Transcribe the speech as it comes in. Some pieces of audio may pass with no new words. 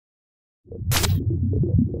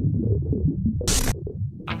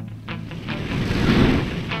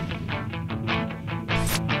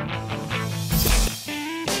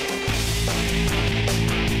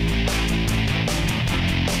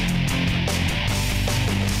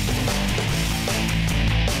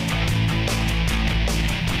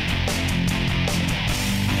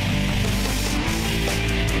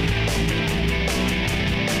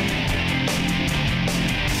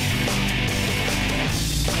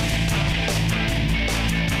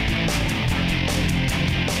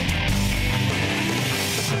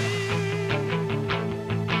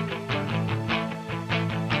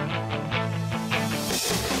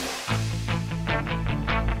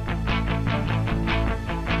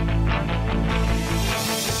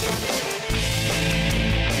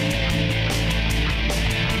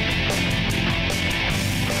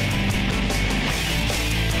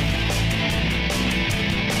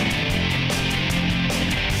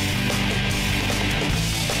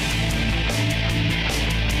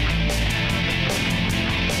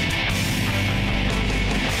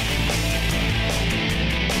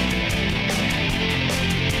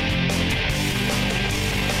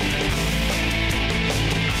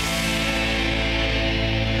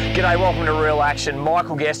G'day, welcome to Real Action.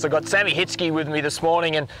 Michael Guesty. I've got Sammy Hitzke with me this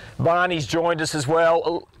morning and Barney's joined us as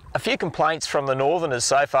well. A few complaints from the northerners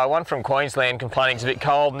so far. One from Queensland complaining it's a bit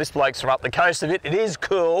cold, and this bloke's from up the coast a bit. It is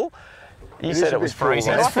cool. You said it was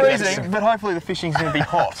freezing. It's freezing, but hopefully the fishing's going to be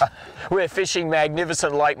hot. We're fishing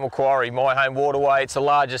magnificent Lake Macquarie, my home waterway. It's the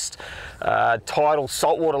largest tidal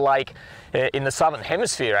saltwater lake in the southern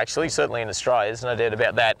hemisphere, actually, certainly in Australia, there's no doubt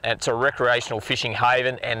about that. And it's a recreational fishing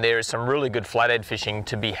haven, and there is some really good flathead fishing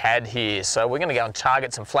to be had here. So we're going to go and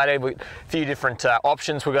target some flathead with a few different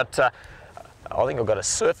options. We've got, I think I've got a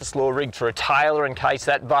surface lure rigged for a tailor in case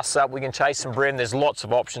that busts up. We can chase some bream. There's lots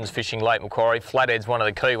of options fishing Lake Macquarie. Flathead's one of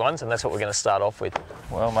the key ones, and that's what we're going to start off with.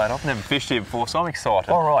 Well, mate, I've never fished here before, so I'm excited.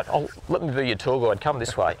 All right, let me be your tour guide. Come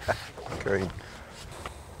this way. Agreed.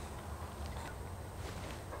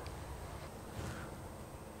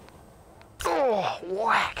 Oh,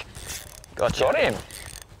 whack! Gotcha. Got him.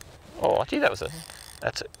 Oh, gee, that was a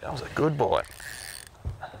good bite.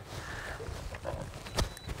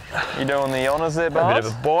 You doing the honours there, Bart? A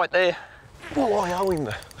bit of a bite there. Well, I owe him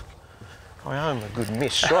a good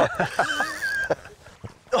miss shot.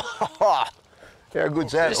 How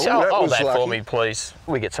good's that? Just That hold was that lucky. for me, please.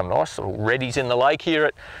 We get some nice little reddies in the lake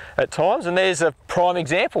here at times, and there's a prime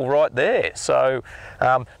example right there. So,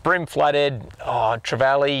 bream, flathead,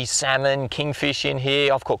 trevally, salmon, kingfish in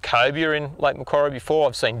here. I've caught cobia in Lake Macquarie before.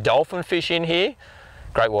 I've seen dolphin fish in here.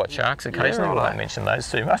 Great white sharks occasionally. I won't mention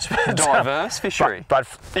those too much. But, diverse fishery. But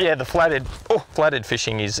yeah, the flathead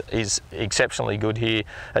fishing is exceptionally good here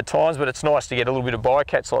at times. But it's nice to get a little bit of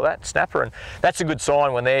bycatch like that, snapper, and that's a good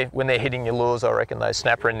sign when they're hitting your lures. I reckon those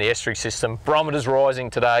snapper in the estuary system. Barometer's rising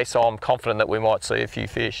today, so I'm confident that we might see a few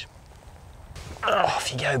fish. Oh,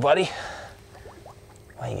 off you go, buddy.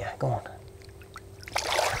 There you go. Go on.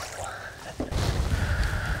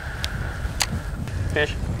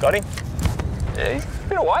 Fish. Got him. Yeah, he's a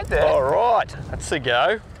bit of weight there. All right, that's a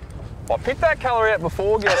go. I picked that colour out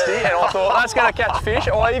before, Guesty, and I thought that's going to catch fish.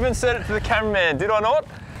 I even said it to the cameraman, did I not?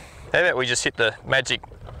 How about we just hit the magic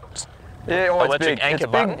electric anchor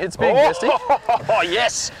button? It's big, Guesty. Oh,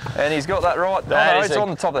 yes. And he's got that right. It's on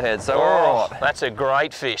the top of the head, so we're all right. That's a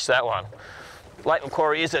great fish, that one. Lake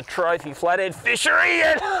Macquarie is a trophy flathead fishery,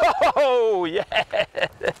 and oh, yeah.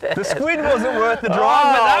 The squid wasn't worth the drive,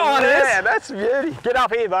 but that one is. Yeah, that's a beauty. Get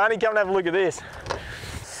up here, Barney, come and have a look at this.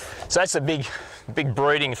 So that's a big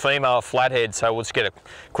breeding female flathead, so we'll just get a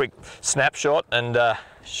quick snapshot and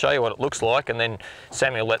show you what it looks like, and then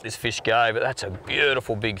Sammy will let this fish go, but that's a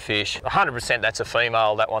beautiful big fish. 100% that's a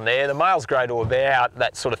female, that one there. The males grow to about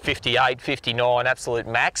that sort of 58, 59 absolute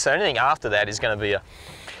max, so anything after that is going to be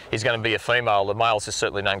a female. The males just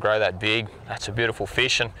certainly don't grow that big. That's a beautiful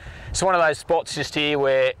fish, and it's one of those spots just here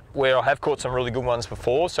where I have caught some really good ones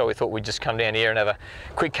before, so we thought we'd just come down here and have a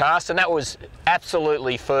quick cast, and that was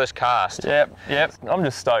absolutely first cast. Yep. I'm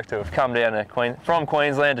just stoked to have come down from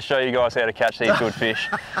Queensland to show you guys how to catch these good fish.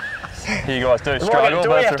 You guys do struggle. Do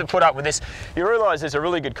we have to put up with this? You realise there's a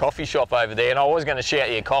really good coffee shop over there, and I was going to shout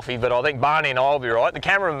you coffee, but I think Barney and I will be right. The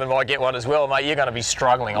cameraman might get one as well, mate. You're going to be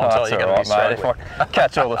struggling. I'll tell you, you're going to be struggling. Mate. If I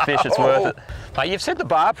catch all the fish, it's worth it. Mate, you've set the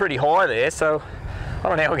bar pretty high there, so I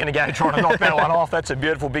don't know how we're going to go trying to knock that one off. That's a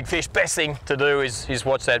beautiful big fish. Best thing to do is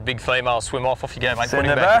watch that big female swim off. Off you go, mate. Send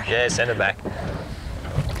her back? Yeah, send her back.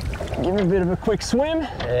 Give me a bit of a quick swim.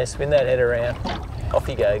 Yeah, spin that head around. Off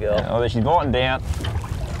you go, girl. Oh, she's biting down.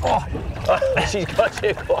 Oh, she's got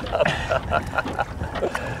you.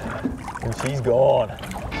 And she's gone.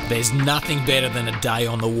 There's nothing better than a day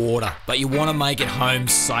on the water, but you want to make it home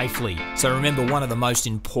safely. So remember, one of the most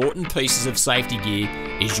important pieces of safety gear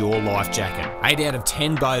is your life jacket. 8 out of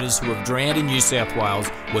 10 boaters who have drowned in New South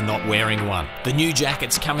Wales were not wearing one. The new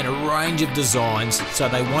jackets come in a range of designs, so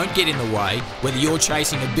they won't get in the way, whether you're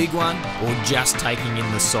chasing a big one or just taking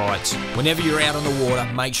in the sights. Whenever you're out on the water,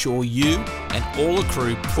 make sure you and all the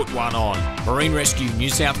crew put one on. Marine Rescue New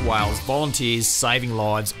South Wales volunteers saving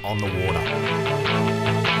lives on the water.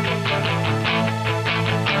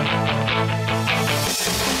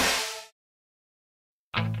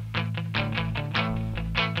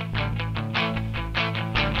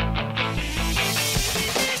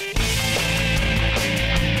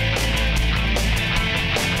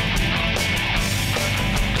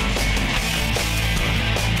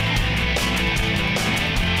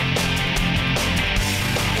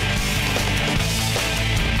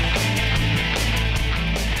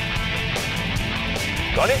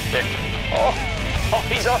 Got it? Oh,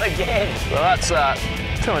 he's on again. Well, that's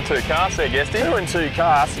 2 and 2 casts there, Guesty. 2 and 2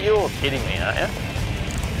 casts. You're kidding me, aren't you?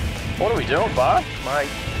 What are we doing, Bar? Mate,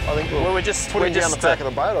 I think we're just putting down the back of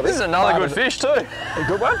the boat. I think. This is another good fish too. A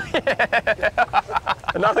good one? Yeah.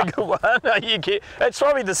 Another good one? Are you kidding? It's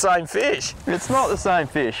probably the same fish. It's not the same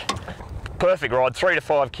fish. Perfect rod, 3 to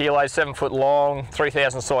 5 kilos, 7 foot long,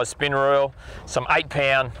 3,000 size spin reel, some 8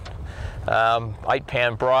 pound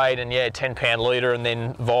braid, and yeah, 10 pound leader, and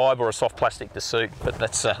then vibe or a soft plastic to suit. But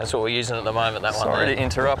that's what we're using at the moment, that one. Sorry to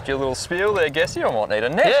interrupt your little spiel there, Guesty. I might need a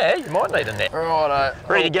net. Yeah, you might need a net. Righto.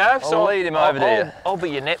 Ready to go? I'll lead him over to you. I'll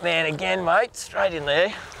be your net man again, mate. Straight in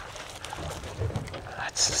there.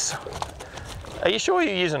 Are you sure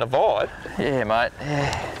you're using a vibe? Yeah, mate.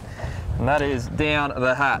 Yeah. And that is down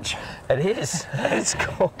the hatch. It is. It's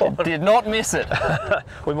gone. Did not miss it.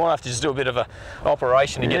 We might have to just do a bit of an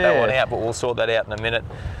operation to get that one out, but we'll sort that out in a minute.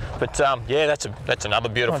 But yeah, that's another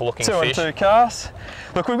beautiful looking fish. 2 and 2 casts.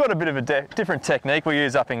 Look, we've got a bit of a different technique we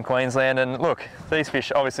use up in Queensland, and look, these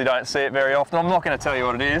fish obviously don't see it very often. I'm not going to tell you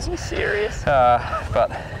what it is. Are you serious?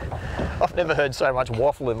 But I've never heard so much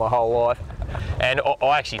waffle in my whole life. And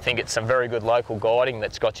I actually think it's some very good local guiding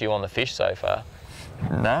that's got you on the fish so far.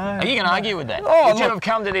 no. Are you going to argue with that? Oh, Would you have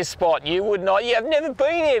come to this spot? You would not. You have never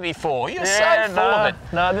been here before. You're so full of it.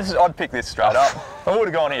 No, I'd pick this straight up. I would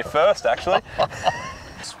have gone here first, actually. I'm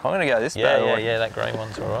going to go this bad boy. Yeah, that green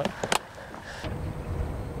one's all right.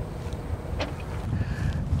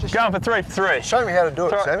 Just going for 3 for 3. Show me how to do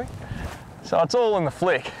it, Right. Sammy. So it's all in the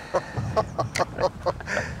flick.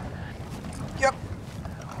 Yep.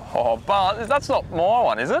 Oh, but that's not my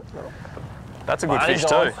one, is it? That's a good Barney's fish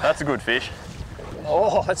too. on. That's a good fish.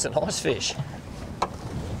 Oh, that's a nice fish.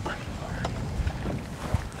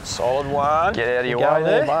 Solid one. Get out of your Go way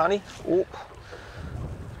there. Barney. Oop.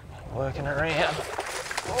 Working around.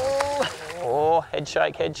 Oh, head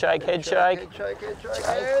shake, head shake, head shake. Head shake, head shake.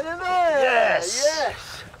 Yes.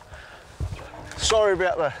 Yes. Sorry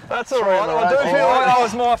about the. That's all right. I do feel like that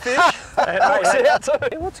was my fish. Hey,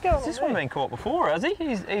 what's going on? Has this one been caught before, has he?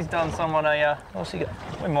 He's done someone a. What's he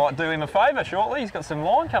got? We might do him a favour shortly. He's got some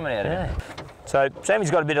line coming out of him. So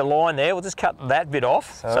Sammy's got a bit of line there. We'll just cut that bit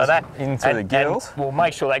off. So that into the gills. And we'll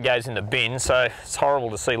make sure that goes in the bin. So it's horrible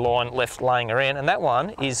to see line left laying around. And that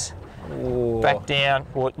one is back down.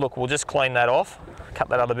 Well, look, we'll just clean that off. Cut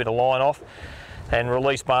that other bit of line off, and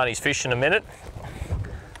release Barney's fish in a minute.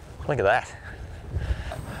 Look at that.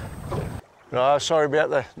 No, sorry about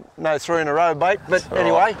the no 3 in a row, mate. But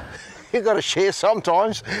anyway, you've got to share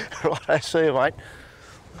sometimes. Right, I see you, mate.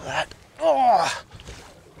 That. Oh,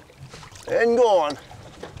 and gone.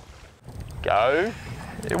 Go.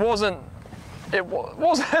 It wasn't.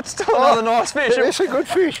 It's still another nice fish. It's a good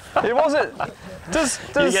fish. It wasn't. Does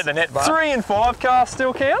You get the net, Bart. 3 and 5 casts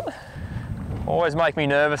still count? Always make me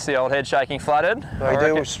nervous, the old head shaking flathead. They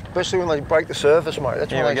do, especially when they break the surface, mate.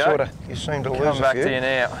 That's Here when we they go. sort of, you seem to lose Come back a few. to you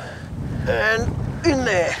now. And in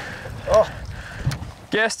there. Oh,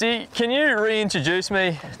 Guesty, can you reintroduce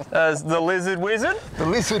me as the lizard wizard? the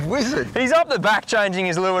lizard wizard. He's up the back changing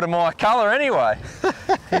his lure to my colour anyway.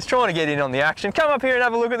 He's trying to get in on the action. Come up here and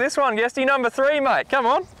have a look at this one, Guesty. Number 3, mate. Come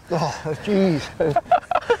on. Oh, jeez.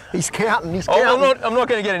 He's counting, he's counting. I'm not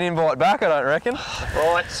going to get an invite back, I don't reckon.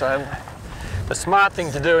 Right, so the smart thing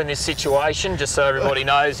to do in this situation, just so everybody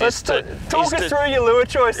knows, is to Talk us through your lure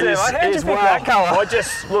choice there, mate. How'd you pick that colour? I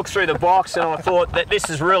just looked through the box and I thought that this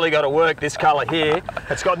has really got to work, this colour here.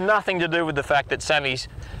 It's got nothing to do with the fact that Sammy's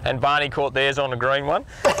and Barney caught theirs on the green one.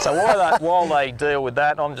 So while they deal with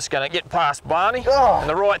that, I'm just going to get past Barney. Oh. And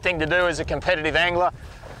the right thing to do as a competitive angler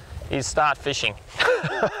is start fishing.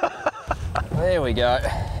 There we go.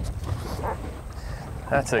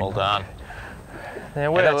 That's Well done.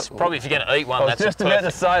 Now, that's probably if you're going to eat one. I was just about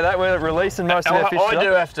to say that we're releasing most of our fish. I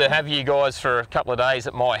do have to have you guys for a couple of days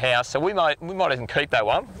at my house, so we might even keep that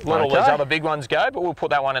one. Let all these other big ones go, but we'll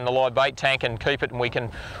put that one in the live bait tank and keep it, and we can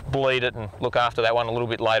bleed it and look after that one a little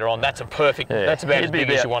bit later on. That's a perfect. Yeah. That's about as big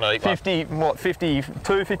as you want to eat. 52,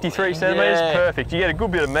 53 centimetres, perfect. You get a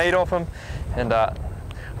good bit of meat off them, and.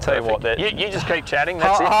 Tell you what, you just keep chatting.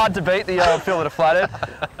 That's hard to beat the fillet of flathead.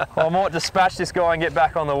 I might dispatch this guy and get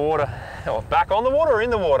back on the water. Oh, back on the water or in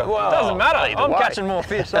the water? Well, it doesn't matter. I'm catching more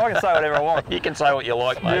fish, so I can say whatever I want. You can say what you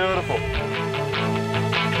like, mate. Beautiful.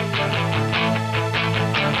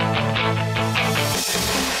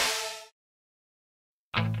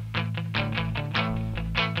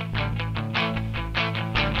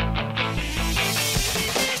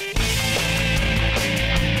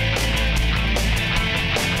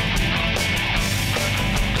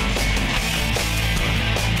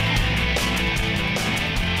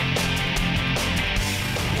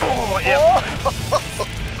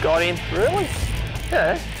 Got him. Really?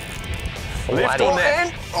 Yeah. Lift on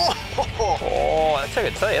net. Oh, I tell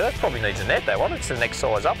you, that probably needs a net, that one. It's the next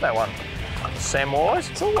size up, that one. Sam-wise.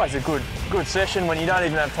 It's always a good session when you don't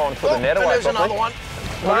even have time to put the net away. There's another one.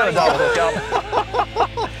 We're going to double hook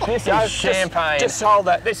up. This is champagne. Just hold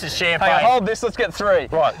that. This is champagne. Hey, hold this. Let's get 3.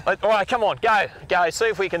 Right. All right, come on. Go. See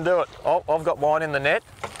if we can do it. Oh, I've got mine in the net.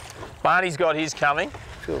 Barney's got his coming.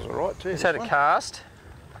 Feels all right too. He's had it cast.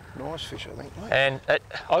 Nice fish, I think, mate. And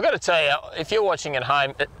I've got to tell you, if you're watching at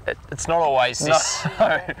home, it's not always this.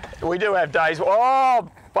 No. We do have days.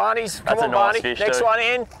 Oh, Barney's. Come on, Barney. Next one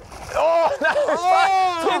in. Oh, no.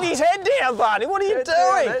 Oh. Keep his head down, Barney. What are you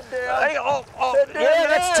doing? Head down. Yeah,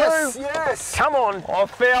 that's 2. Yes. Come on. I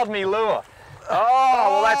fouled me lure. Oh,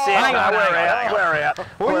 well, that's it. Hang on, we're out.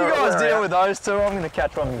 Well, you guys deal with those 2. I'm going to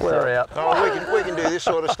catch one myself. We're out. Oh, we can do this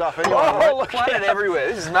sort of stuff anyway. Oh, look at it everywhere.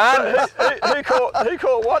 This is madness. Who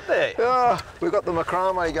caught what there? We've got the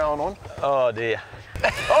Macquarie going on. Oh, dear.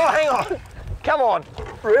 Oh, hang on. Come on.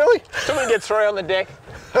 Really? Can we get 3 on the deck?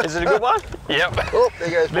 Is it a good one? Yep. Oh,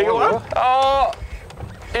 there goes bigger one. Oh,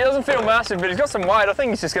 he doesn't feel massive, but he's got some weight. I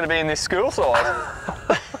think he's just going to be in this school size.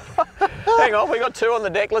 Hang on, we got 2 on the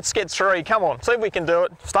deck. Let's get 3. Come on, see if we can do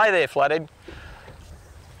it. Stay there, Flathead.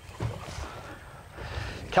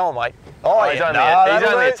 Come on, mate. Oh, he's only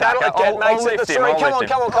the attacker. I'll lift him.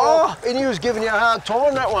 Come on. Oh, and he was giving you a hard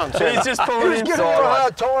time, that one. He's just pulling him giving you a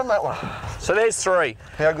hard time, that one. So there's 3.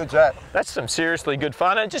 How good's that? That's some seriously good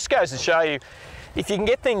fun. And it just goes to show you, if you can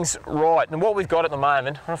get things right, and what we've got at the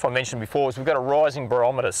moment, I don't know if I mentioned before, is we've got a rising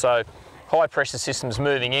barometer. So high pressure systems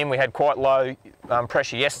moving in. We had quite low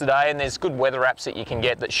pressure yesterday, and there's good weather apps that you can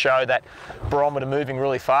get that show that barometer moving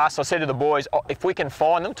really fast. So I said to the boys, if we can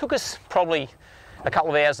find them, took us probably a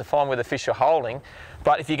couple of hours to find where the fish are holding,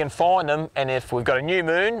 but if you can find them, and if we've got a new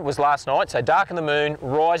moon, was last night, so dark in the moon,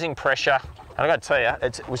 rising pressure, and I've got to tell you,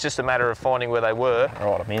 it was just a matter of finding where they were.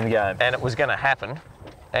 Right, I'm in the game. And it was going to happen,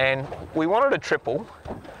 and we wanted a triple.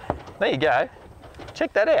 There you go.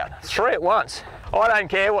 Check that out, 3 at once. I don't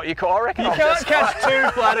care what you call. I reckon you can't catch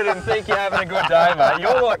 2 flathead and think you're having a good day, mate.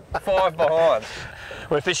 You're like 5 behind.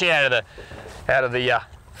 We're fishing out of the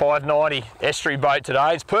 590 estuary boat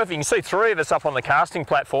today. It's perfect. You can see 3 of us up on the casting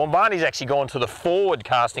platform. Barney's actually gone to the forward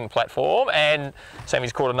casting platform, and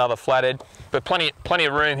Sammy's caught another flathead. But plenty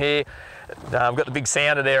of room here. We've got the big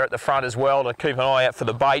sounder there at the front as well to keep an eye out for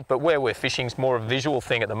the bait, but where we're fishing is more of a visual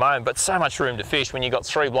thing at the moment, but so much room to fish when you've got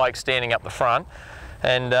 3 blokes standing up the front.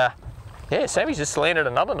 And yeah, Sammy's just landed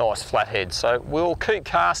another nice flathead, so we'll keep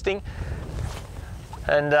casting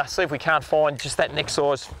and see if we can't find just that next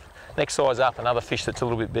size up, another fish that's a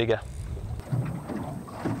little bit bigger.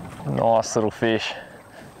 Nice little fish.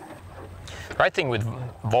 Great thing with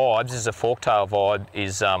vibes is a forktail vibe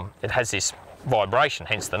is it has this vibration,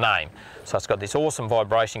 hence the name. So it's got this awesome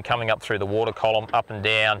vibration coming up through the water column, up and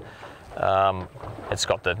down. It's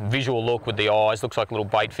got the visual look with the eyes, looks like little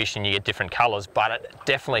bait fish and you get different colours, but it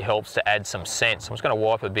definitely helps to add some scent. So I'm just going to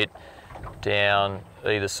wipe a bit down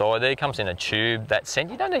either side there. It comes in a tube, that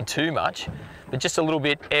scent. You don't need too much, but just a little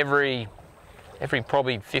bit every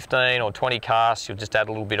probably 15 or 20 casts, you'll just add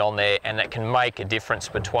a little bit on there, and that can make a difference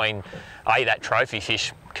between that trophy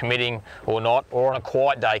fish committing or not, or on a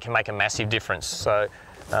quiet day can make a massive difference. So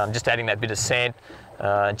just adding that bit of scent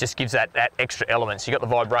just gives that extra element. So you've got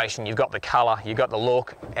the vibration, you've got the colour, you've got the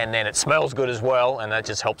look, and then it smells good as well, and that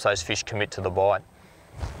just helps those fish commit to the bite.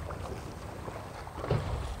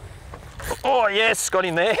 Oh yes, got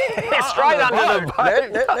him there. Straight under the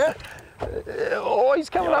boat. Oh, he's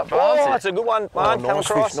coming up. Oh, that's a good one, Barn. Come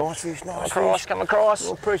across. Nice fish, nice Come fish. across, come across.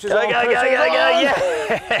 Oh, Go, pressure's go, on, go, pressure's go, on.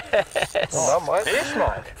 yes. Well done, mate. Fish,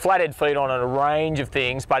 mate. Flathead feed on a range of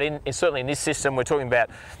things, but certainly in this system we're talking about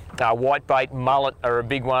whitebait, mullet are a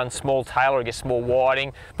big one, small tailor, I guess small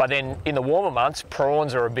whiting, but then in the warmer months,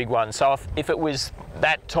 prawns are a big one. So if it was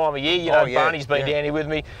that time of year, you know, Barney's been down here with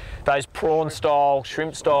me, those prawn style,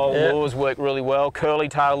 shrimp style lures work really well, curly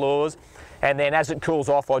tail lures. And then as it cools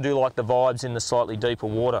off, I do like the vibes in the slightly deeper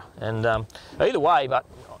water. And either way, but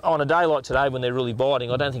on a day like today when they're really biting,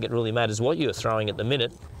 I don't think it really matters what you're throwing at the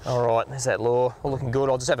minute. All right, there's that lure, all looking good.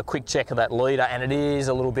 I'll just have a quick check of that leader, and it is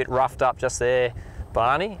a little bit roughed up just there,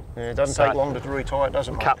 Barney. Yeah, it doesn't take long to retie it, does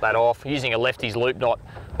it, mate? Cut that off, using a lefty's loop knot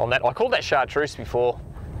on that. I called that chartreuse before,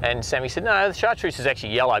 and Sammy said, no, the chartreuse is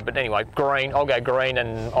actually yellow, but anyway, green. I'll go green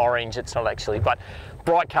and orange, it's not actually, but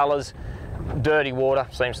bright colours, dirty water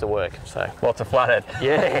seems to work. So Lots of flathead.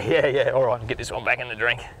 yeah. All right, I'll get this one back in the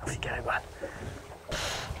drink. Off you go, bud.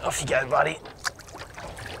 Off you go, buddy.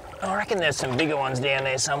 I reckon there's some bigger ones down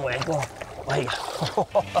there somewhere. Go on, there you go.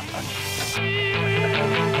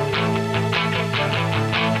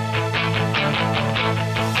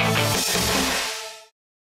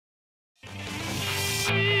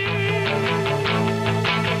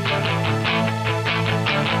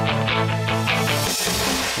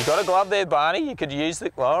 You got a glove there, Barney. You could use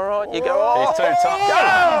the. All right, you go. He's too tough.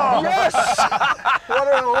 Oh, yes! What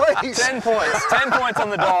a release! 10 points. 10 points on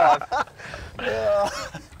the dive.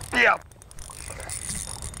 Yeah.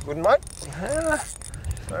 Good, mate.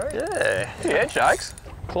 Yeah. Yeah, shakes.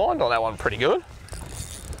 Climbed on that one pretty good.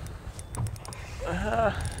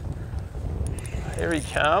 Here he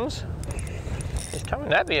comes. He's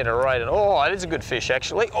coming at me at a rate. Oh, that is a good fish,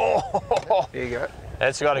 actually. Oh, There you go.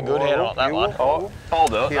 that's got a good head on that one. Oh, I'll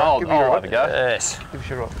do it. Here, I'll give me your have a go. Yes. Give us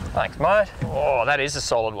your rod. Thanks, mate. Oh, that is a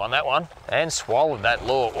solid one, that one. And swallowed that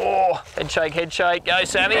lure. Oh, head shake. Go,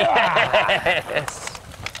 Sammy. Yes.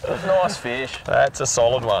 Nice fish. That's a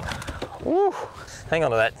solid one. Woo. Hang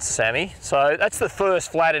on to that, Sammy. So that's the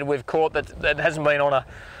first flathead we've caught that hasn't been on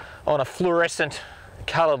a fluorescent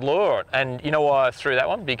coloured lure. And you know why I threw that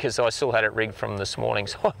one? Because I still had it rigged from this morning,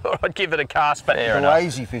 so I thought I'd give it a cast. But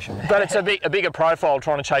Lazy fisherman. But it's a bigger profile,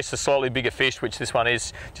 trying to chase a slightly bigger fish, which this one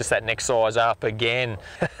is just that next size up again.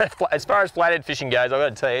 As far as flathead fishing goes, I've got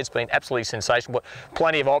to tell you, it's been absolutely sensational. But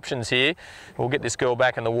plenty of options here. We'll get this girl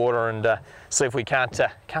back in the water and see if we can't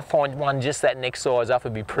find one just that next size up.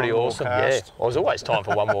 It'd be pretty awesome. Yeah, well, there's always time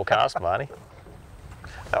for one more cast, Barney.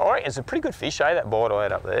 All right, it's a pretty good fish, eh? That bite I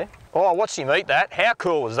had up there. Oh, I watched him eat that. How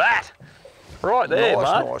cool was that? Right there,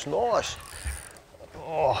 mate. Nice.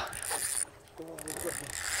 Oh.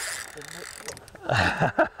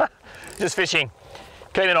 Just fishing.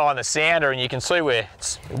 Keep an eye on the sounder and you can see where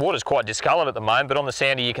the water's quite discoloured at the moment, but on the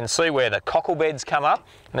sounder you can see where the cockle beds come up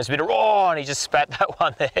and there's a bit of, and he just spat that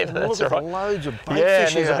one there. But that's Look all at right. loads of bait Yeah,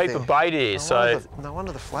 fish and there's a out heap there. of bait here. No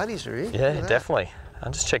wonder the flatties are here. Yeah, definitely.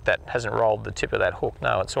 I'll just check that hasn't rolled the tip of that hook.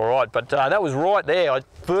 No, it's all right. But that was right there. I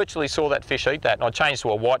virtually saw that fish eat that, and I changed to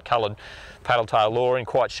a white-coloured paddle tail lure in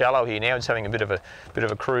quite shallow here now. It's having a bit of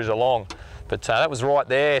a cruise along. But that was right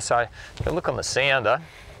there. So if you look on the sounder,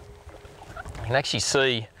 you can actually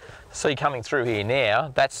see coming through here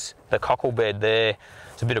now. That's the cockle bed there.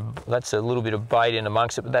 That's a little bit of bait in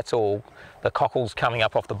amongst it, but that's all the cockles coming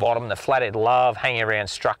up off the bottom. The flathead love hanging around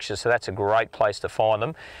structures, so that's a great place to find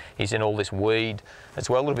them. He's in all this weed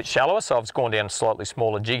as well, a little bit shallower, so I've gone down to slightly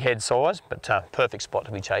smaller jig head size, but perfect spot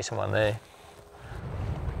to be chasing one there.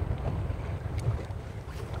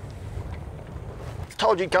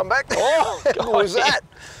 Told you to come back. Oh, what was that?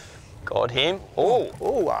 Got him. Oh,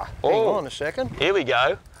 Hang on a second. here we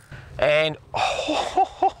go. And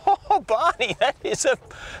Barney, that is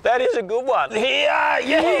a good one. Here,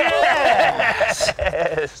 yes.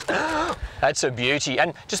 That's a beauty.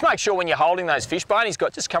 And just make sure when you're holding those fish, Barney's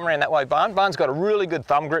just come around that way, Barn's got a really good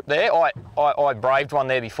thumb grip there. I braved one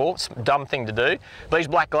there before. It's a dumb thing to do. These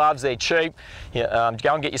black gloves, they're cheap. Go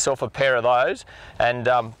and get yourself a pair of those. And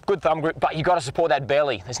good thumb grip, but you've got to support that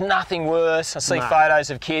belly. There's nothing worse. I see photos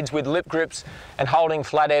of kids with lip grips and holding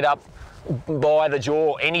flathead up by the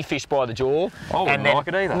jaw, any fish by the jaw. I wouldn't like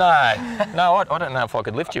it either. No, I don't know if I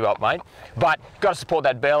could lift you up, mate. But got to support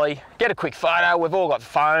that belly. Get a quick photo. We've all got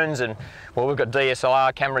phones and, well, we've got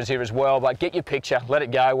DSLR cameras here as well, but get your picture, let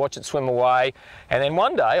it go, watch it swim away. And then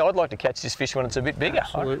one day, I'd like to catch this fish when it's a bit bigger.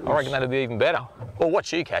 Absolutely. I reckon that'd be even better. Or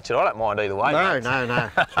watch you catch it. I don't mind either way. No.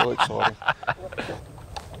 It's all exciting.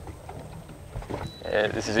 Yeah,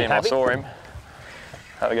 this is him. I Happy? saw him.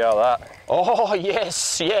 Have a go at that. Oh,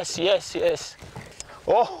 yes.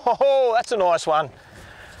 Oh, that's a nice one.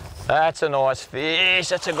 That's a nice fish.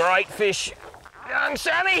 That's a great fish. Young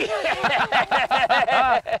Sammy!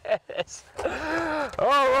 Yes.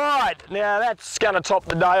 All right, now that's going to top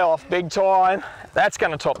the day off big time. That's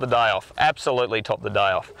going to top the day off. Absolutely top the day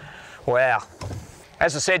off. Wow.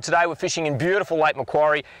 As I said, today we're fishing in beautiful Lake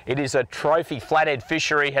Macquarie. It is a trophy flathead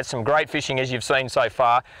fishery, has some great fishing as you've seen so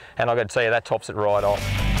far, and I've got to tell you, that tops it right off.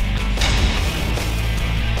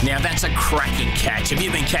 Now that's a cracking catch. Have you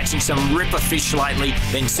been catching some ripper fish lately?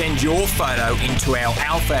 Then send your photo into our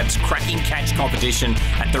Alfab's Cracking Catch competition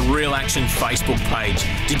at the Real Action Facebook page.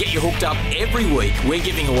 To get you hooked up every week, we're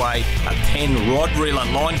giving away a Penn rod, reel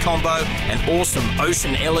and line combo, an awesome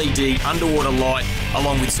Ocean LED underwater light,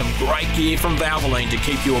 along with some great gear from Valvoline to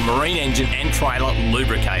keep your marine engine and trailer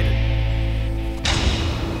lubricated.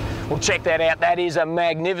 Well, check that out. That is a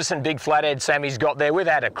magnificent big flathead Sammy's got there. We've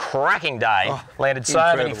had a cracking day. Landed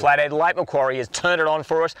so many flathead. Lake Macquarie has turned it on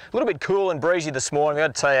for us. A little bit cool and breezy this morning. I've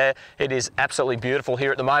got to tell you, it is absolutely beautiful here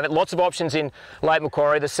at the moment. Lots of options in Lake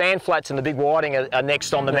Macquarie. The sand flats and the big whiting are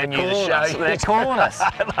next on the menu to show. They're calling us.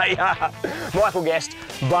 They are. Michael Guest,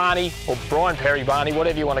 Barney, or Brian Perry Barney,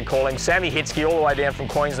 whatever you want to call him. Sammy Hitzke all the way down from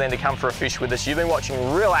Queensland to come for a fish with us. You've been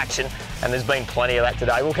watching Real Action, and there's been plenty of that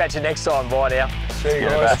today. We'll catch you next time. Bye now. See you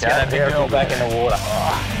guys. That big girl back in the water.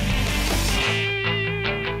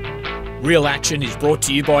 Real Action is brought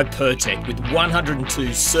to you by Pertec, with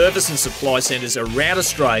 102 service and supply centres around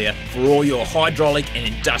Australia for all your hydraulic and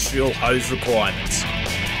industrial hose requirements.